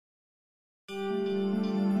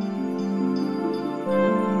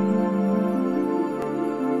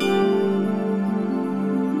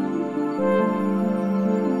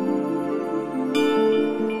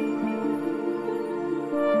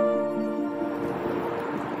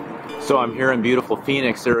So I'm here in beautiful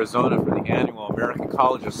Phoenix, Arizona for the annual American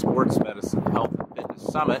College of Sports Medicine Health and Fitness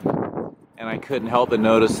Summit, and I couldn't help but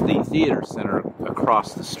notice the theater center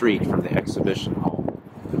across the street from the exhibition hall,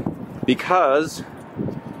 because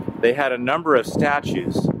they had a number of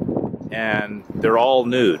statues and they're all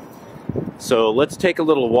nude. So let's take a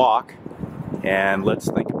little walk and let's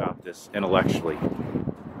think about this intellectually.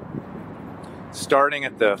 Starting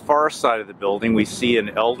at the far side of the building, we see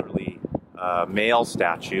an elderly male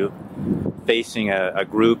statue facing a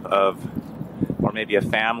group of, or maybe a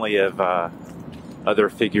family of other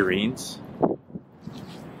figurines.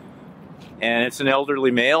 And it's an elderly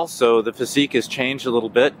male, so the physique has changed a little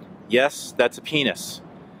bit. Yes, that's a penis.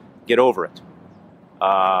 Get over it.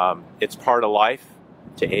 It's part of life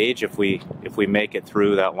to age if we make it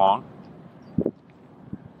through that long.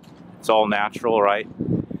 It's all natural, right?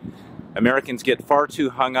 Americans get far too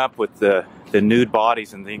hung up with the nude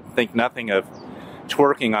bodies and think nothing of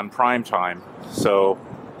twerking on prime time. So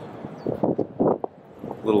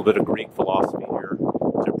a little bit of Greek philosophy here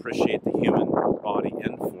to appreciate the human body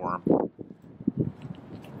in form.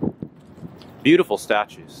 Beautiful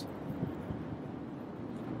statues,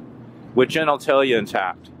 which I'll tell you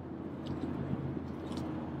intact.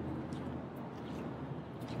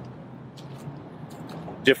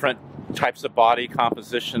 Different types of body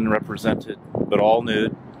composition represented, but all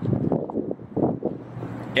nude,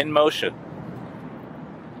 in motion.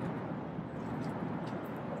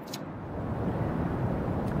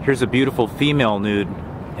 Here's a beautiful female nude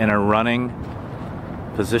in a running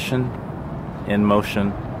position, in motion.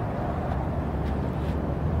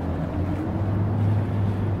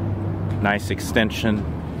 Nice extension,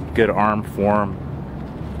 good arm form.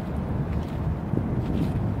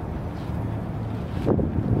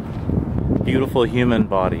 Beautiful human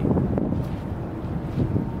body.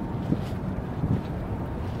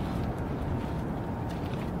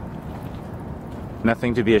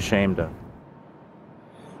 Nothing to be ashamed of.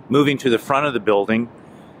 Moving to the front of the building,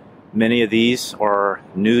 many of these are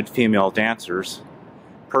nude female dancers.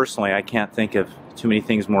 Personally, I can't think of too many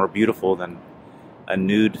things more beautiful than a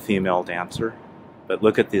nude female dancer. But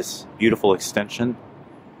look at this beautiful extension.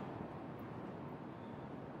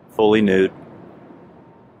 Fully nude.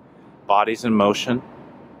 Bodies in motion.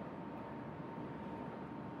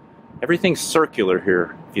 Everything's circular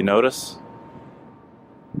here, if you notice.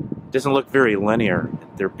 It doesn't look very linear.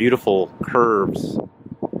 They're beautiful curves,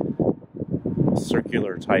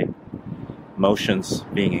 circular type motions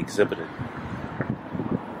being exhibited.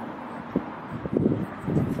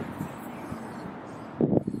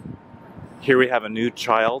 Here we have a nude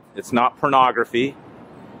child. It's not pornography.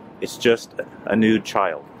 It's just a nude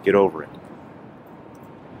child. Get over it.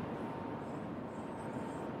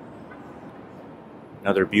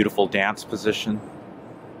 Another beautiful dance position.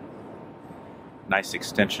 Nice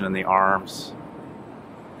extension in the arms.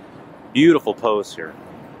 Beautiful pose here.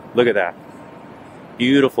 Look at that.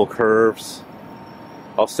 Beautiful curves.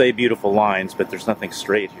 I'll say beautiful lines, but there's nothing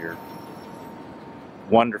straight here.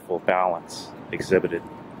 Wonderful balance exhibited.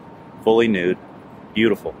 Fully nude.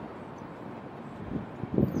 Beautiful.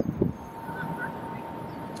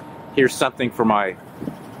 Here's something for my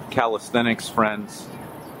calisthenics friends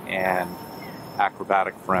and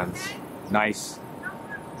acrobatic friends. Nice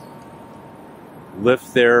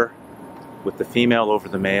lift there with the female over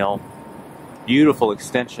the male. Beautiful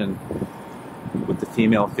extension with the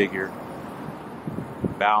female figure.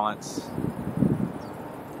 Balance.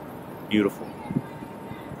 Beautiful.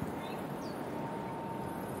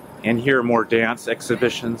 And here are more dance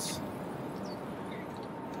exhibitions.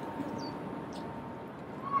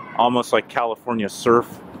 Almost like California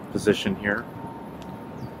surf position here.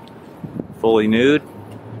 Fully nude,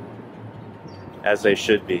 as they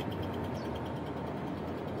should be.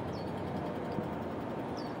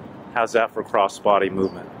 How's that for cross-body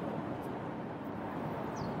movement?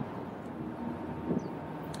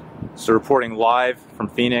 So reporting live from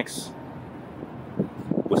Phoenix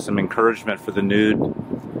with some encouragement for the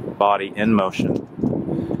nude body in motion.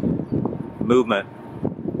 Movement.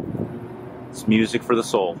 It's music for the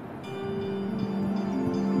soul.